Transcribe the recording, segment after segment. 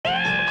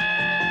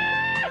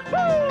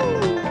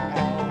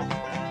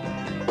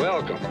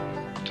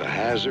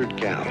Hazzard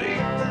County.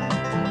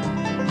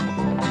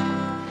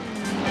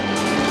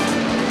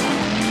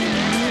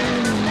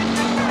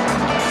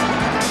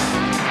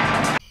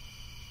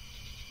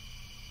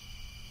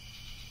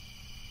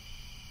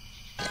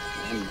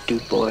 Them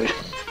Duke boys,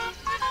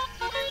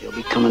 they'll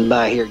be coming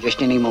by here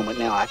just any moment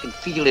now. I can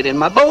feel it in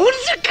my bones.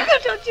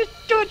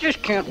 I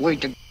just can't wait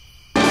to...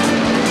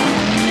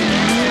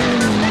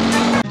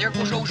 There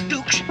goes those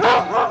Dukes.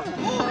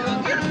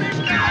 Oh, get them this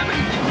time.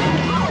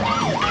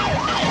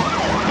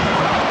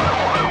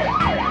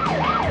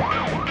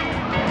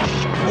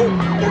 Oh,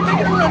 they're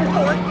making a run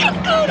for it. It's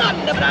good.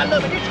 I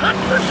love it. It's hot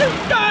pursuit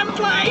time,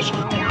 Flash.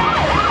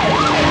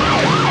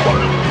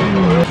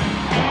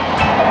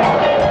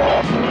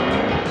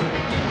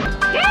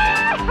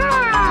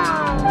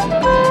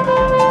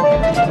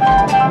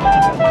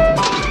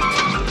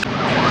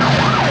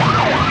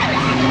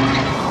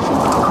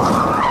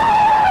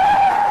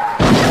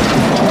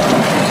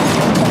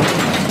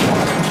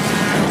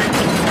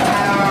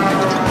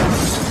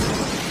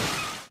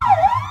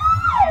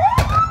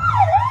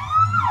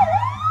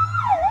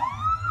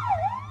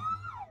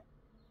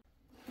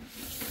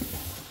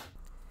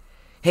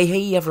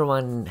 Hey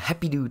everyone,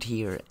 Happy Dude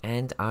here,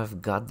 and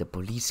I've got the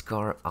police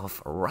car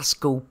of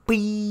Rosco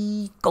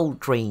P.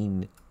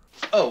 Coltrane.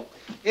 Oh,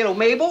 hello,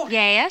 Mabel.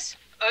 Yes?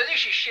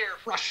 This is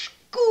Sheriff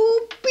Rosco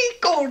P.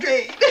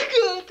 Coltrane.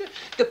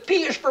 The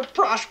P is for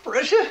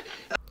prosperous.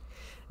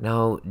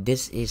 Now,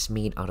 this is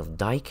made out of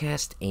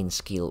diecast in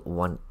scale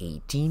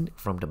 118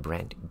 from the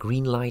brand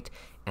Greenlight,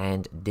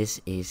 and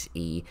this is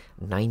a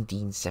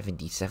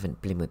 1977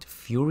 Plymouth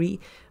Fury,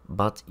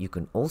 but you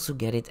can also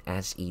get it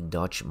as a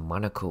Dodge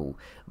Monaco,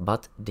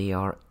 but they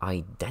are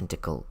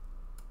identical.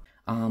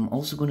 I'm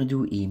also gonna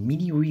do a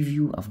mini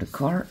review of the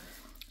car,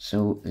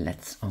 so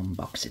let's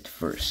unbox it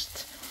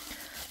first.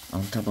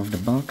 On top of the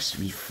box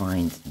we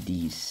find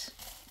these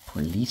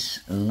police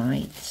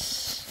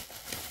lights,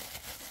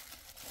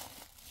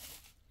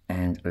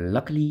 and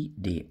luckily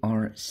they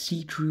are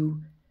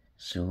see-through,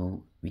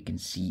 so we can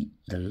see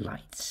the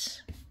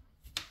lights.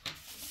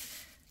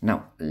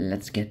 Now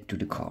let's get to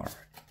the car.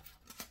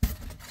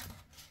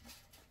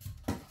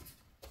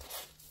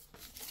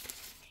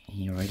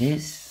 Here it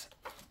is.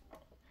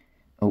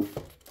 Oh,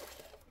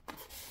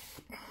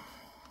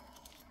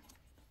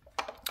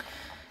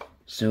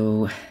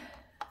 so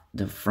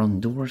the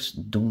front doors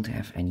don't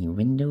have any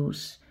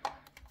windows.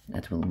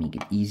 That will make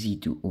it easy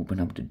to open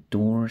up the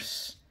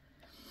doors.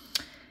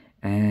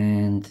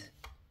 And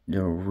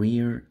the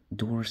rear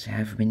doors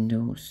have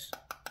windows,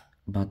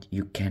 but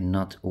you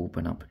cannot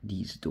open up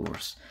these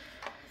doors.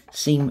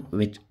 Same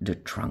with the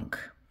trunk.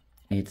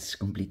 It's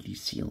completely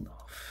sealed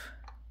off.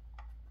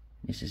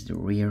 This is the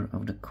rear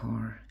of the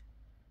car.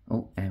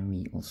 Oh, and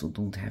we also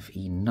don't have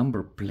a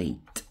number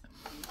plate.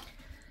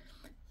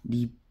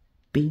 The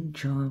paint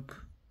job,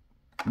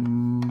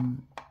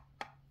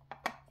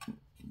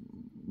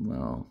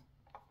 well,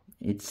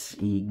 it's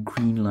a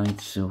green light,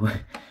 so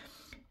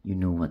you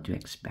know what to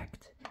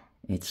expect.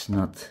 It's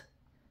not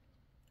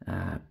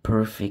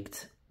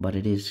perfect, but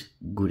it is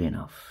good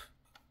enough.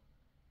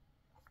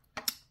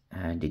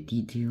 The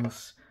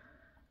details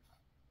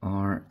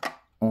are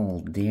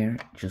all there,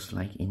 just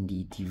like in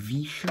the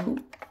TV show,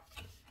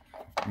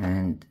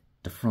 and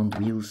the front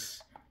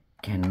wheels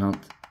cannot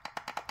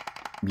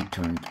be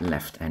turned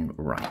left and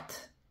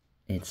right.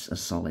 It's a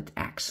solid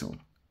axle,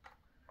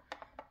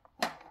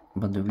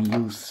 but the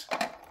wheels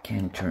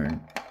can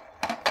turn,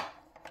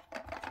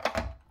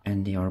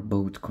 and they are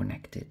both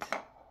connected,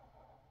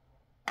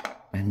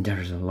 and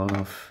there's a lot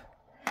of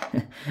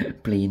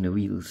play in the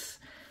wheels.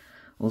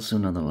 Also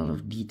not a lot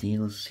of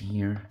details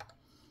here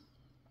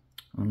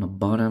on the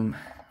bottom,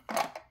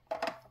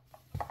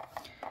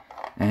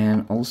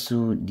 and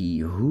also the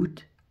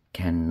hood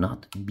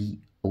cannot be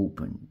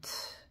opened.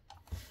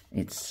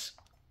 It's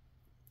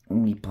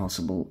only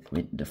possible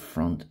with the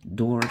front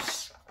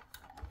doors,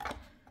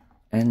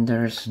 and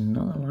there's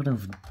not a lot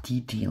of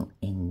detail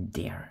in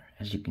there,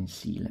 as you can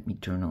see. Let me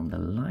turn on the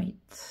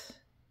light.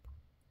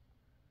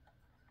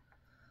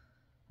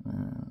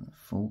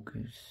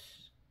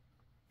 Focus.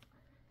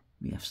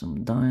 We have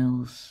some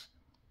dials,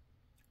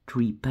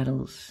 3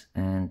 pedals,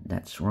 and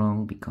that's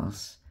wrong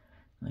because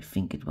I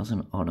think it was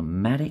an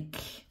automatic.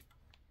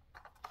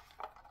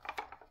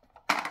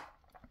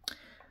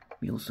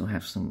 We also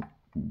have some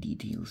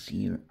details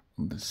here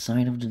on the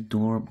side of the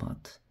door,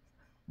 but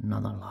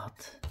not a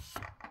lot.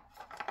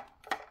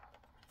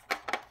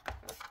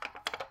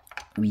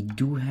 We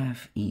do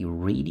have a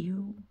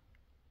radio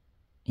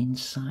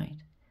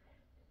inside,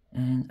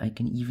 and I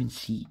can even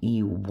see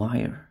a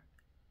wire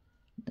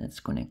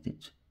that's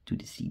connected to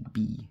the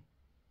CB.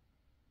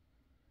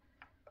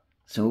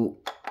 So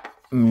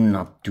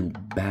not too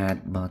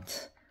bad,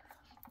 but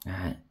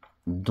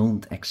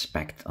don't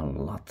expect a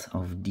lot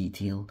of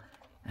detail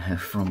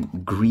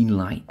from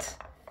Greenlight.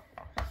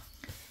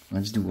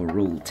 Let's do a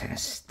roll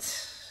test.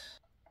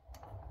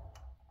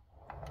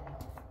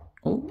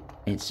 Oh,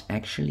 it's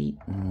actually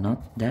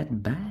not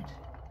that bad.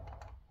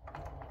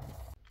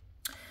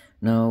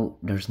 Now,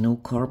 there's no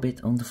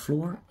carpet on the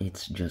floor,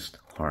 it's just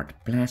hard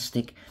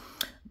plastic,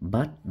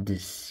 but the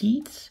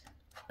seats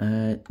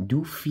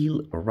do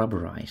feel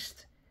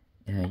rubberized.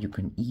 You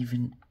can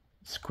even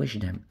squish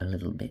them a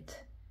little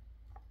bit.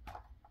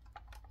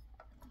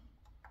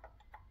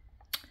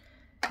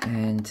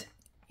 And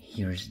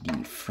here's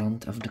the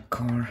front of the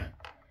car,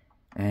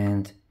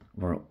 and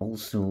we're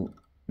also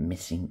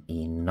missing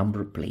a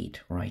number plate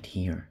right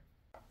here.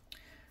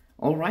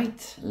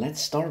 Alright,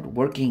 let's start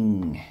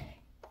working.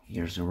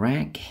 Here's a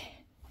rag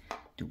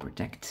to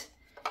protect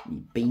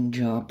the paint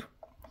job.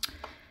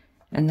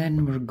 And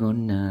then we're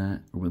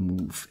gonna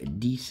remove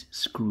these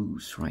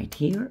screws right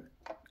here.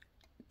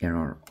 There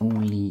are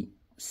only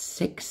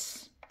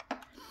 6.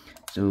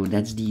 So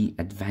that's the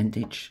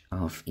advantage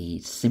of a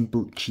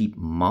simple, cheap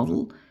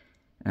model.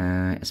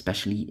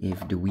 Especially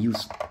if the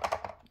wheels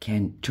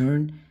can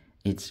turn,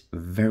 it's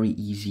very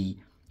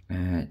easy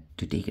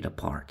to take it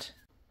apart.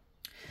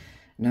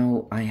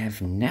 Now, I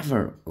have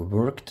never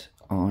worked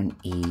on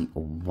a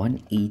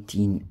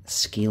 1/18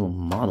 scale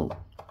model.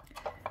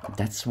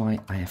 That's why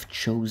I have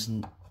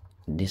chosen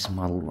this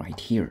model right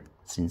here,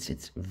 since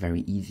it's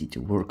very easy to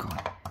work on.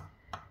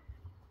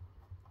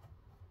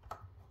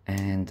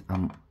 And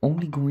I'm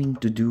only going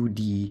to do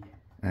the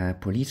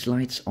police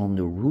lights on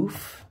the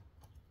roof,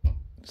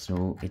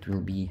 so it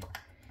will be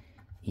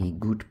a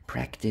good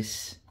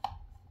practice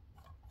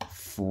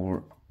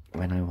for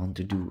when I want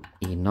to do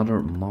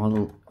another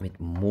model with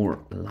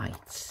more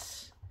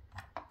lights.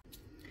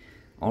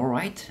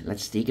 Alright,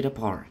 let's take it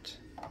apart.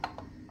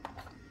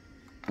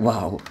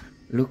 Wow,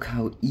 look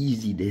how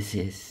easy this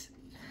is.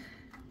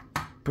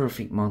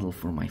 Perfect model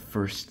for my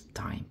first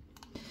time.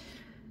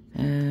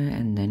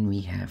 And then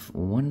we have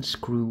one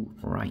screw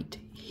right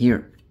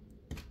here.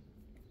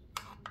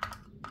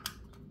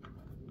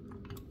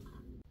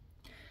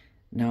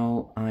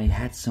 Now, I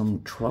had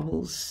some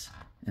troubles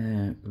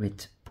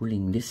with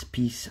pulling this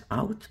piece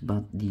out,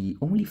 but the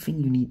only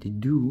thing you need to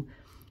do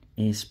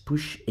is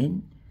push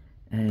in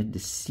the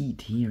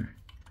seat here,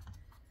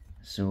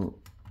 so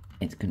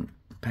it can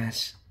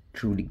pass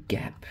through the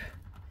gap.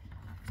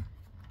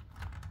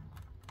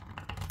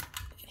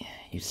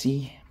 You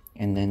see?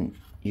 And then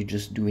you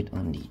just do it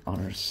on the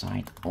other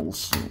side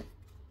also,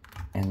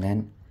 and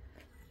then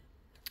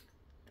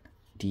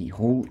the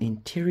whole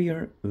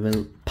interior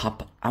will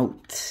pop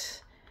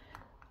out.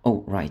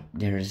 Oh right,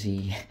 there's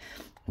a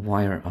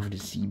wire of the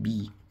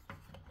CB,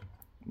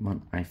 but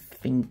I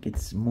think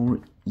it's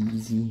more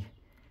easy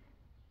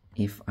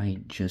if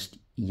I just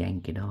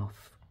yank it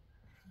off,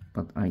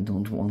 but I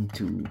don't want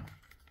to.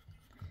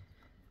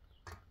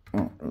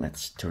 Oh,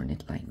 let's turn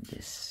it like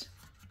this.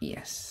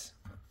 Yes.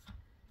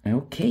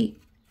 Okay.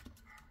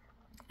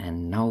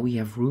 And now we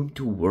have room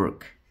to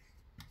work.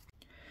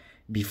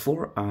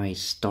 Before I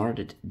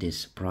started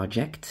this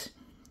project,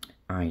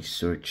 I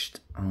searched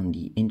on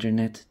the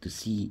internet to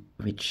see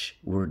which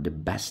were the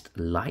best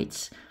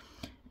lights,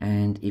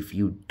 and if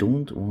you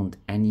don't want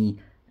any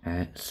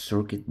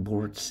circuit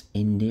boards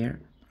in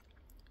there,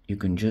 you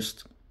can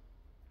just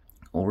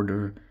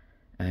order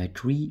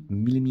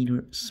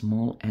 3mm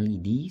small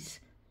LEDs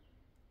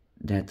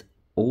that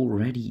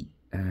already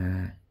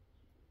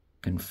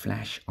can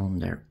flash on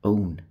their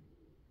own.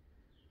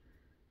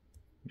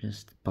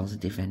 Just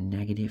positive and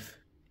negative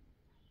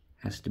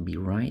has to be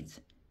right.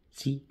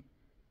 See?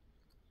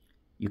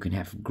 You can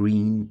have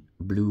green,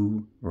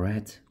 blue,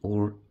 red,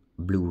 or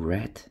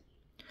blue-red.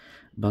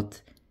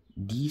 But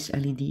these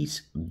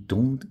LEDs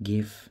don't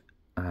give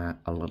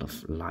a lot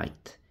of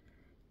light.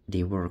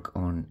 They work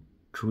on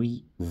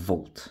 3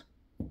 volt.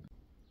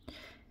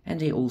 And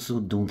they also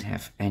don't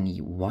have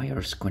any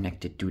wires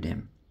connected to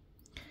them.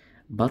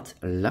 But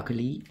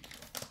luckily,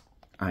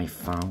 I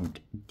found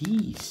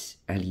these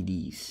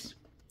LEDs.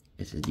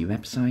 This is the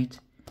website.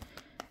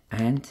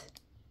 And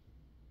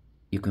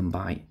you can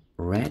buy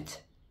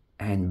red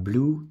and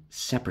blue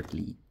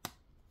separately.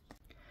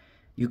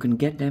 You can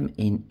get them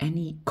in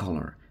any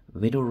color,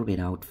 with or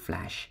without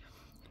flash,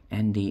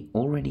 and they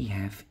already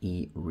have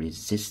a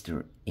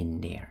resistor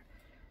in there,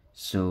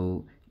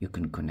 so you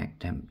can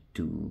connect them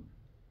to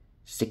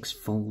 6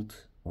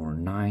 volt or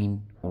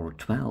 9 or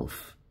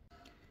 12.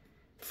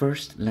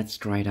 First, let's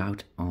try it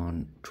out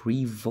on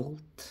 3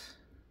 volt.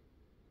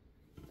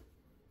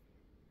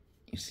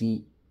 You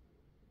see,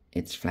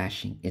 it's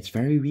flashing. It's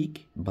very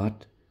weak,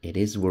 but it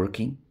is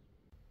working.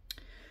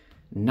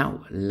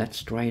 Now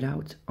let's try it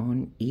out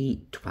on a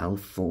 12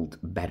 volt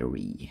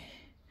battery.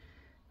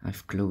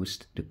 I've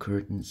closed the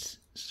curtains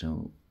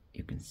so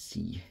you can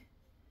see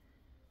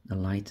the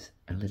light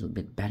a little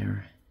bit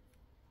better.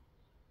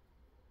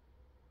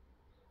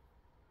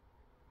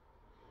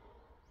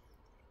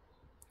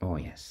 Oh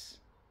yes,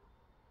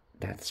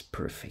 that's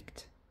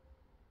perfect.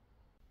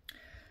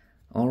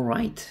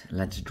 Alright,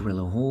 let's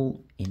drill a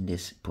hole in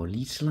this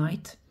police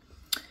light.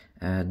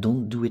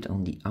 Don't do it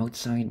on the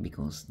outside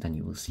because then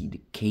you will see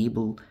the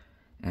cable,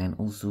 and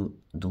also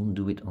don't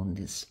do it on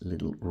this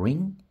little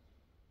ring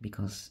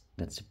because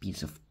that's a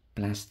piece of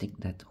plastic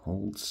that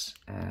holds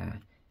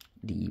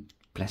the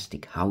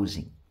plastic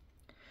housing.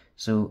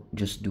 So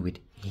just do it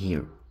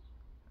here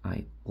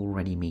I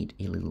already made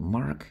a little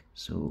mark,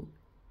 so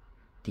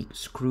take a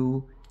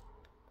screw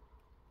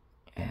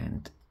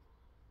and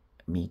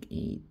make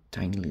a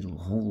tiny little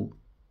hole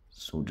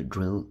so the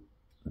drill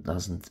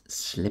doesn't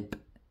slip.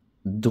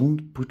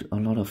 Don't put a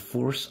lot of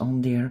force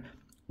on there,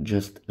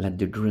 just let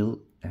the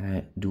drill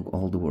do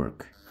all the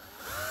work.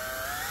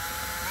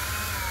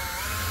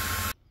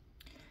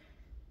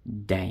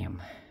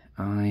 Damn,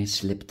 I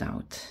slipped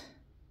out.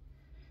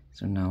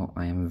 So now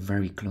I am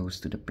very close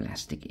to the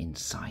plastic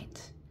inside.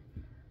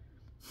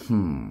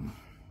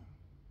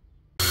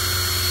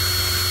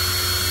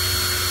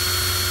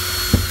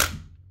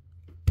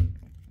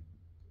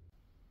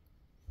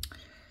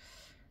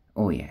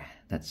 Oh yeah,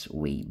 that's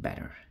way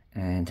better.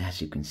 And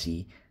as you can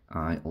see,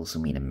 I also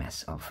made a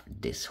mess of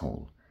this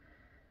hole.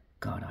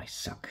 God, I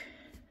suck.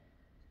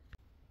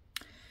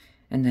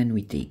 And then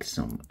we take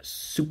some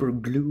super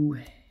glue.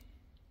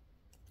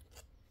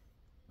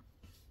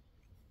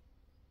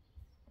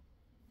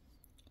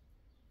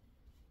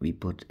 We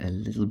put a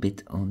little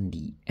bit on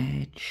the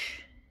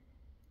edge.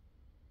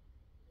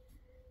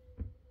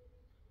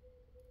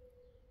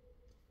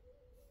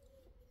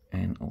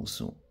 And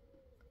also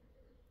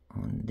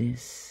on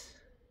this.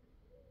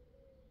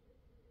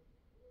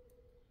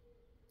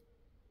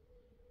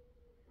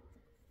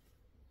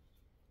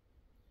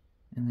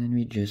 And then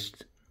we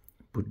just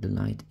put the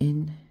light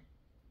in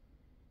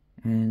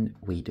and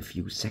wait a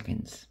few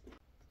seconds.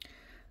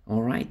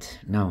 Alright,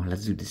 now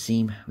let's do the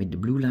same with the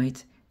blue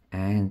light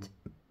and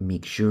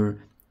make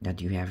sure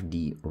that you have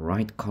the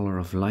right color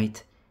of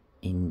light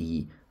in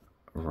the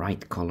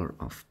right color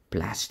of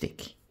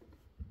plastic.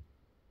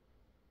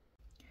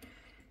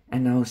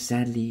 And now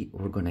sadly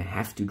we're gonna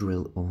have to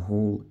drill a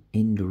hole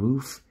in the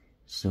roof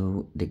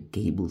so the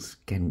cables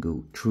can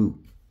go through.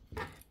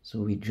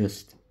 So we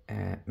just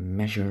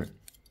measure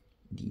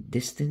the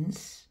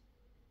distance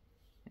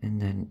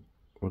and then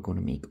we're going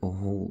to make a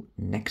hole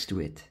next to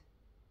it.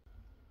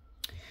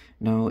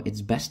 Now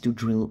it's best to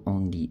drill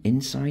on the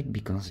inside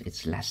because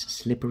it's less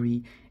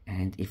slippery,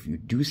 and if you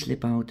do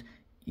slip out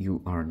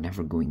you are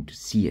never going to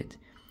see it.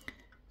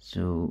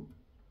 So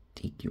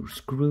take your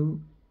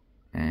screw,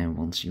 and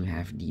once you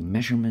have the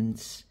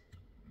measurements,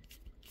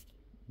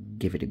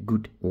 give it a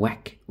good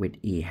whack with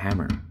a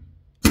hammer.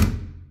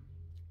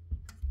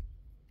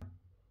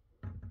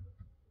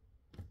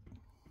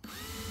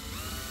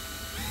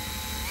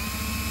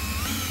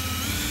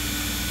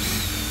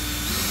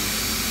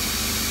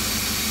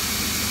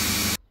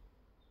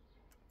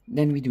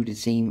 Then we do the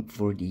same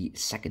for the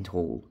second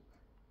hole.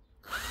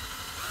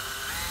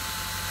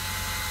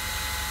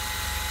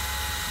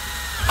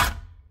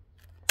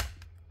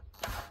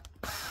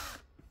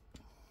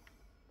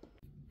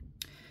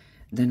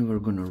 Then we're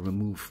gonna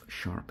remove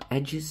sharp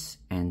edges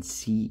and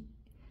see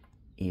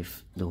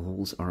if the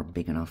holes are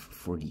big enough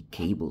for the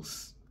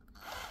cables.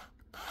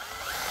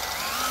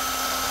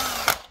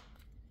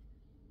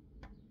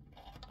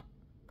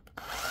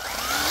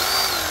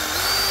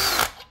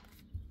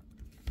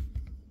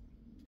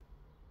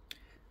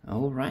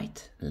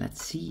 Alright,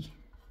 let's see.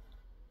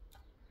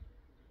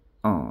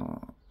 Oh,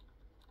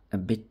 a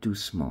bit too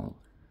small.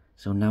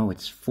 So now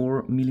it's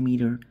 4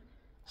 millimeter.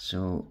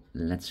 So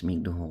let's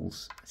make the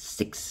holes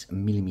 6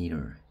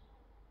 millimeter.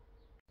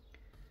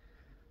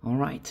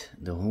 Alright,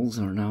 the holes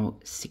are now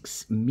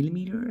 6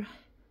 millimeter.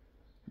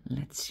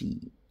 Let's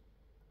see.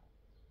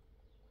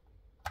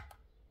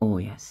 Oh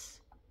yes,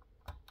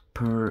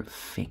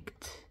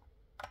 perfect.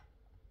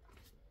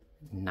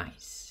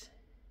 Nice.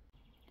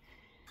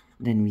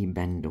 Then we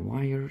bend the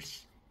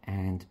wires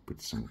and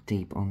put some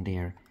tape on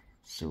there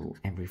so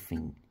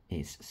everything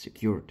is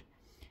secured.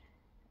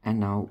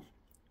 And now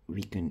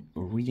we can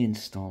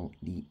reinstall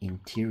the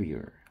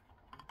interior.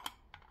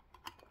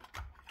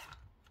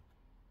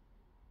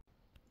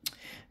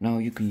 Now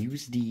you can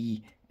use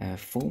the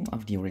foam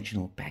of the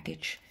original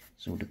package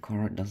so the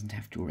car doesn't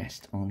have to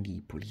rest on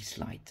the police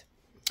light.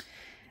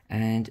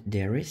 And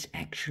there is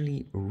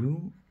actually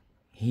room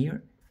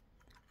here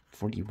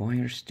for the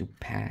wires to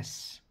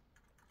pass.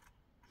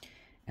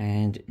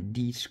 And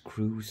these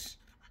screws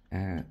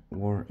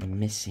were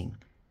missing,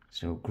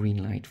 so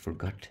Greenlight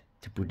forgot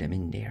to put them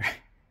in there.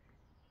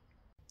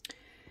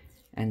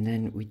 And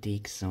then we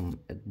take some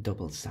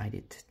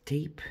double-sided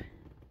tape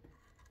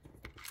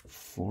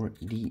for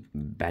the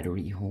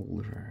battery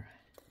holder.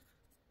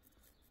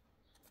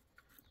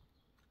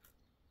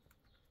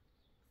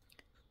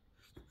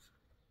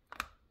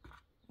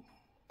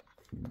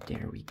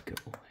 There we go.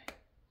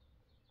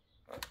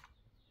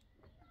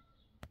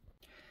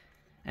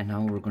 And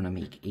now we're gonna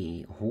make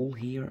a hole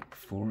here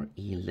for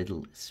a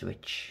little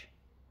switch.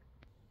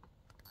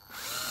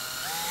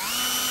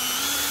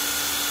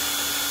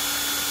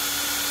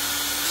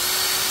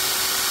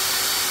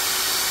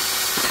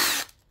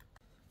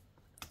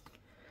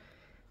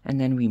 And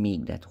then we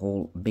make that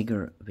hole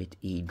bigger with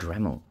a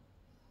Dremel.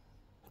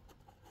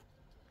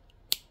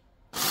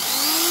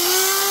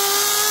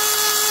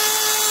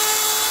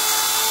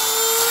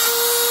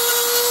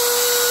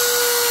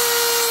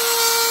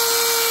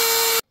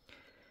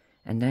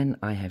 And then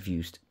I have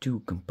used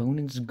 2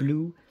 components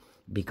glue.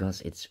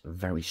 because it's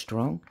very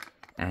strong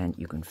and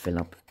you can fill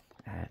up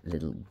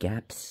little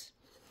gaps,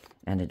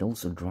 and it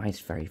also dries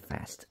very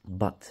fast.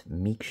 But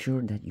make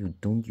sure that you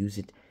don't use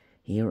it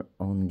here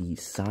on the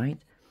side,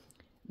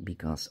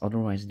 because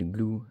otherwise the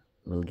glue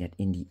will get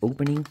in the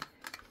opening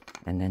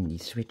and then the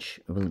switch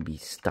will be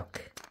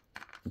stuck.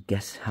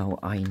 Guess how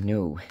I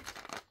know?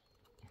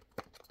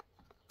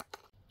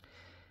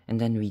 And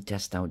then we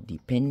test out the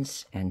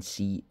pins and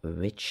see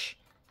which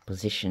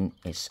position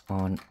is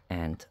on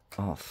and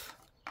off.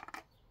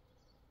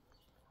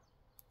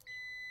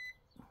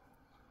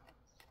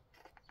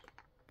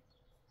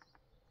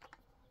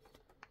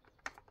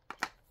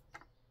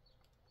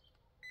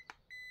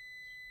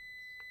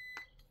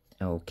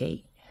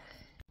 Okay.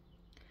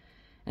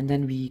 And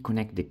then we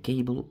connect the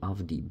cable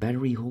of the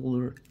battery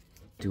holder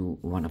to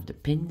one of the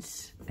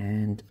pins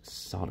and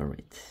solder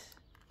it.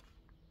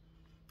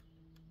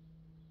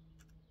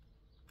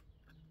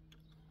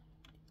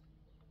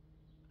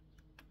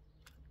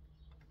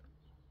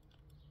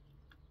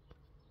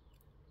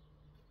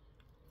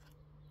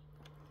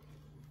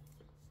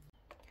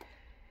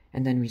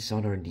 And then we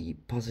solder the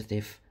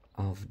positive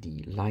of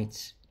the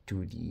lights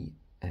to the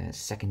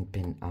second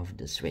pin of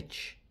the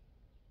switch.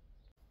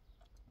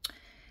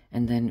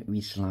 And then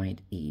we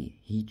slide a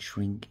heat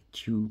shrink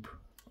tube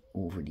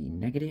over the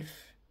negative,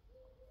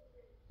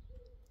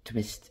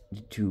 twist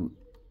the two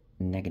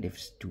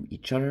negatives to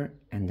each other,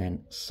 and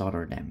then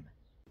solder them.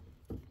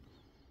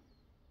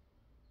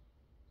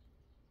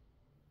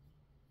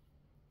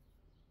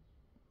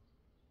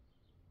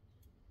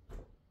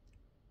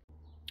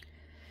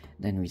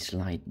 Then we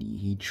slide the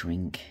heat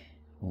shrink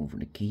over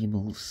the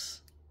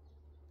cables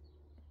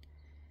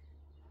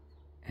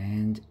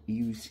and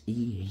use a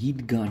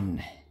heat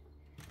gun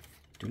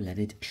to let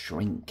it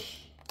shrink.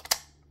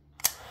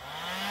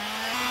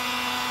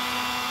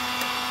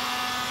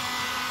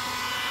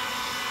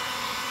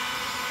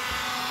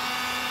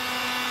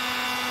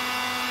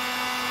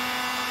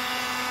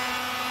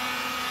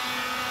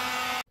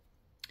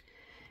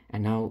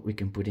 And now we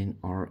can put in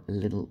our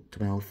little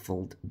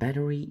 12-volt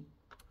battery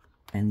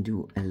and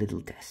do a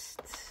little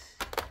test.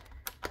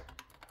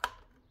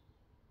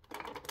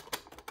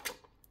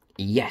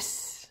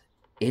 Yes,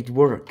 it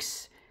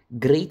works.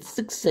 Great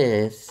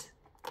success.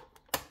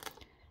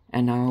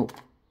 And now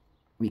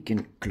we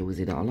can close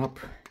it all up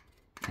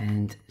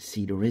and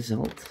see the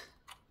result.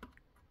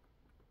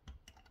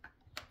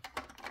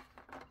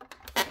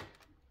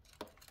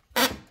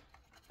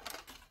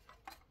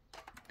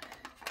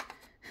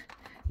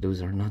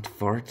 Those are not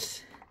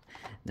farts,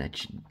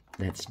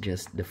 that's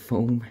just the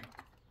foam.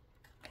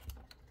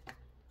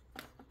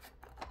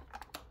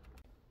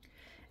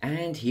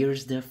 And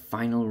here's the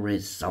final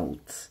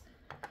result.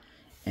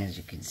 As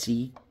you can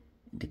see,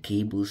 the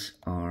cables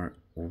are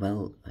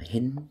well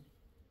hidden.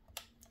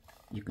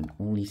 You can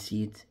only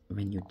see it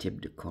when you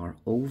tip the car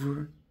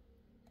over,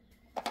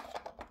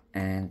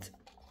 and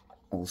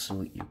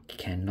also you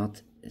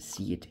cannot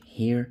see it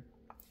here,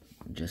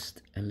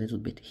 just a little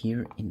bit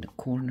here in the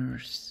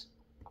corners.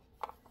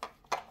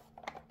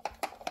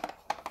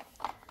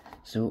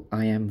 So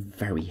I am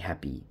very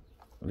happy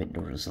with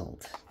the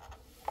result.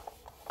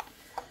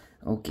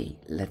 Okay,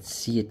 let's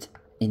see it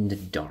in the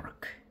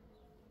dark.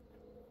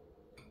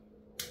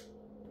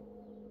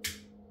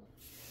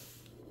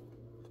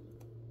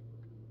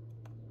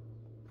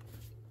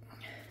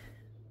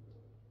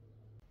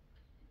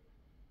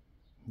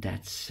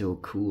 That's so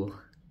cool.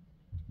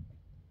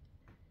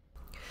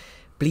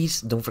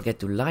 Please don't forget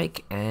to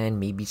like and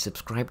maybe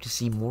subscribe to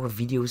see more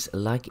videos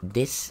like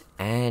this.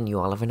 And you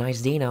all have a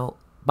nice day now.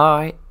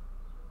 Bye.